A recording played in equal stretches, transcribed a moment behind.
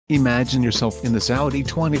Imagine yourself in this Audi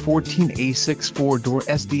 2014 A6 4-door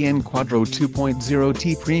SDN Quattro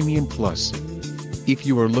 2.0T Premium Plus. If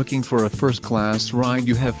you are looking for a first-class ride,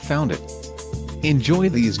 you have found it. Enjoy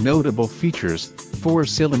these notable features: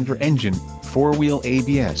 4-cylinder engine, 4-wheel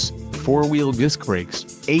ABS, 4-wheel disc brakes,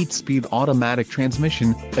 8-speed automatic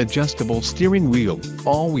transmission, adjustable steering wheel,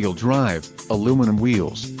 all-wheel drive, aluminum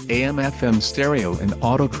wheels, AM/FM stereo and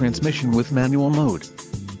auto transmission with manual mode.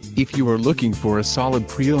 If you are looking for a solid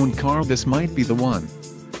pre-owned car, this might be the one.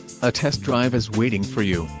 A test drive is waiting for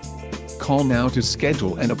you. Call now to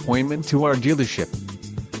schedule an appointment to our dealership.